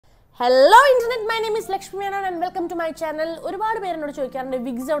Hello internet, my name is Lakshmi Menon and welcome to my channel. ഒരുപാട് പേരോട് ചോദിക്കാറുണ്ട്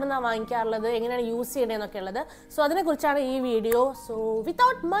wigs എവിടുന്നാ വാങ്ങിക്കാറുള്ളത്, എങ്ങനെയാണ് യൂസ് ചെയ്യേണ്ടതെന്നൊക്കെ ഉള്ളത്. സോ അതിനെക്കുറിച്ചാണ് ഈ video. So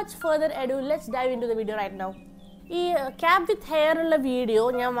without much further ado, let's dive into the video right now. ഈ cap വിത്ത് hair ഉള്ള വീഡിയോ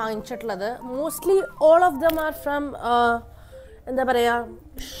ഞാൻ വാങ്ങിച്ചിട്ടുള്ളത് mostly all of them are from എന്താ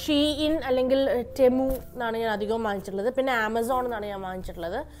പറയുക ഷീഇൻ അല്ലെങ്കിൽ ടെമു എന്നാണ് ഞാൻ അധികവും വാങ്ങിച്ചിട്ടുള്ളത്. പിന്നെ ആമസോൺ എന്നാണ് ഞാൻ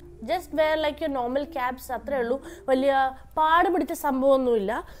വാങ്ങിച്ചിട്ടുള്ളത്. Just wear like you normal caps അത്രേ ഉള്ളൂ, വലിയ പാട് പിടിച്ച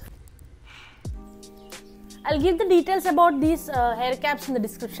സംഭവമൊന്നുമില്ല. I'll give the details about these hair caps in the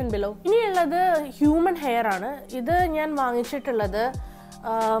description below. ഇനിയുള്ളത് ഹ്യൂമൻ ഹെയർ ആണ്. ഇത് ഞാൻ വാങ്ങിച്ചിട്ടുള്ളത്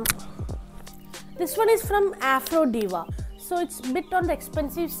this one is from afrodiva. So it's bit on the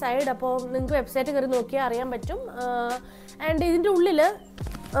expensive side. അപ്പോൾ നിങ്ങൾക്ക് വെബ്സൈറ്റ് കയറി നോക്കിയാൽ അറിയാൻ പറ്റും. ആൻഡ് ഇതിൻ്റെ ഉള്ളിൽ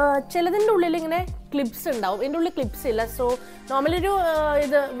ചിലതിൻ്റെ ഉള്ളിൽ ഇങ്ങനെ ക്ലിപ്സ് ഉണ്ടാവും, ഇതിൻ്റെ ഉള്ളിൽ ക്ലിപ്സ് ഇല്ല. സോ നോർമലി ഒരു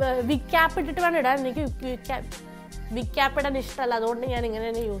ഇത് വിഗ് ക്യാപ്പ് ഇട്ടിട്ട് വേണം ഇടാൻ. എനിക്ക് വിഗ് ക്യാപ്പ് ഇടാൻ ഇഷ്ടമല്ല, അതുകൊണ്ട് ഞാൻ ഇങ്ങനെ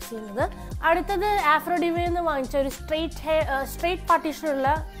തന്നെ യൂസ് ചെയ്യുന്നത്. അടുത്തത് ആഫ്രോഡിവയിൽ നിന്ന് വാങ്ങിച്ച ഒരു സ്ട്രെയിറ്റ് പാർട്ടീഷനുള്ള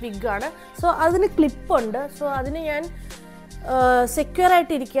വിഗാണ്. സോ അതിന് ക്ലിപ്പുണ്ട്. സോ അതിന് ഞാൻ സെക്യൂർ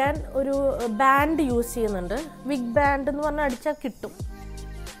ആയിട്ടിരിക്കാൻ ഒരു ബാൻഡ് യൂസ് ചെയ്യുന്നുണ്ട്. വിഗ് ബാൻഡ് എന്ന് പറഞ്ഞാൽ അടിച്ചാൽ കിട്ടും.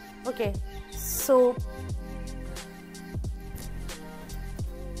 ഓക്കെ, സോ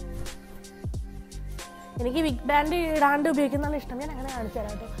എനിക്ക് വിഗ് ബാൻഡ് ഇടാണ്ട് ഉപയോഗിക്കുന്നതാണ് ഇഷ്ടം. ഞാൻ അങ്ങനെ കാണിച്ചു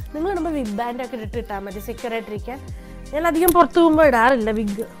തരാം കേട്ടോ. നിങ്ങൾ ഇടുമ്പോൾ വിഗ് ബാൻഡൊക്കെ ഇട്ടിട്ടാൽ മതി സെക്യൂർ ആയിട്ടിരിക്കാൻ. ഞാൻ അധികം പുറത്ത് പോകുമ്പോൾ ഇടാറില്ല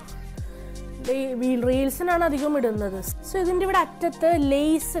വിഗ്, റീൽസിനാണ് അധികം ഇടുന്നത്. സോ ഇതിൻ്റെ ഇവിടെ അറ്റത്ത്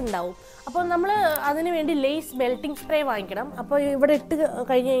ലേസ് ഉണ്ടാവും. അപ്പോൾ നമ്മൾ അതിന് വേണ്ടി ലേസ് മെൽറ്റിംഗ് സ്പ്രേ വാങ്ങിക്കണം. അപ്പോൾ ഇവിടെ ഇട്ട്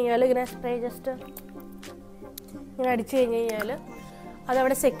കഴിഞ്ഞ് കഴിഞ്ഞാൽ ഇങ്ങനെ സ്പ്രേ ജസ്റ്റ് ഇങ്ങനെ അടിച്ചു കഴിഞ്ഞ് കഴിഞ്ഞാൽ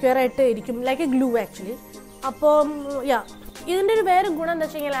അതവിടെ സെക്യൂർ ആയിട്ട് ഇരിക്കും, ലൈക്ക് എ ഗ്ലൂ ആക്ച്വലി. അപ്പം ഇതിൻ്റെ ഒരു വേറെ ഗുണം എന്താ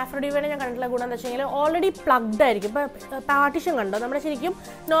വെച്ച് കഴിഞ്ഞാൽ ആഫ്രോഡിവയുടെ ഞാൻ കണ്ടിട്ടുള്ള ഗുണം എന്താ വെച്ച് കഴിഞ്ഞാൽ ഓൾറെഡി പ്ലഗ്ഡ് ആയിരിക്കും. ഇപ്പോൾ പാർട്ടീഷൻ കണ്ടോ, നമ്മുടെ ശരിക്കും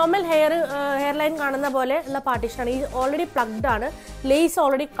നോർമൽ ഹെയർ ലൈൻ കാണുന്ന പോലെ ഉള്ള പാർട്ടീഷനാണ്. ഈ ഓൾറെഡി പ്ലഗ്ഡ് ആണ്, ലേസ്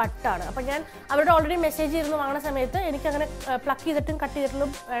ഓൾറെഡി കട്ടാണ്. അപ്പം ഞാൻ അവരുടെ ഓൾറെഡി മെസ്സേജ് ചെയ്തിരുന്നു വാങ്ങുന്ന സമയത്ത് എനിക്കങ്ങനെ പ്ലഗ് ചെയ്തിട്ടും കട്ട്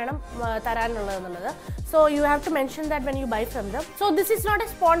ചെയ്തിട്ടും വേണം തരാനുള്ളതെന്നുള്ളത്. So you have to mention that when you bye from them. So this is not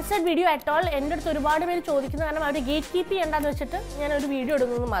A sponsored video at all. എൻ്റെ അടുത്ത് ഒരുപാട് പേര് ചോദിക്കുന്നത് കാരണം അവർ ഗേറ്റ് കീപ്പ് ചെയ്യേണ്ടെന്ന് വെച്ചിട്ട് ഞാനൊരു വീഡിയോ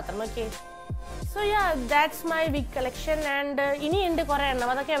ഇടുന്നത് മാത്രം. Okay, so that's my wig collection. And ഇനി ഉണ്ട് കുറേ എണ്ണം,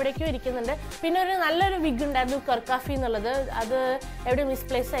 അതൊക്കെ എവിടേക്കോ ഇരിക്കുന്നുണ്ട്. പിന്നെ ഒരു നല്ലൊരു വിഗ് ഉണ്ടായിരുന്നു കർക്കാഫി എന്നുള്ളത്, അത് എവിടെ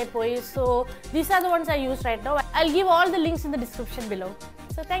മിസ്പ്ലേസ് ആയി പോയി. So these are the ones I use right now. I will give all the links in the description below.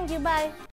 So thank you, by.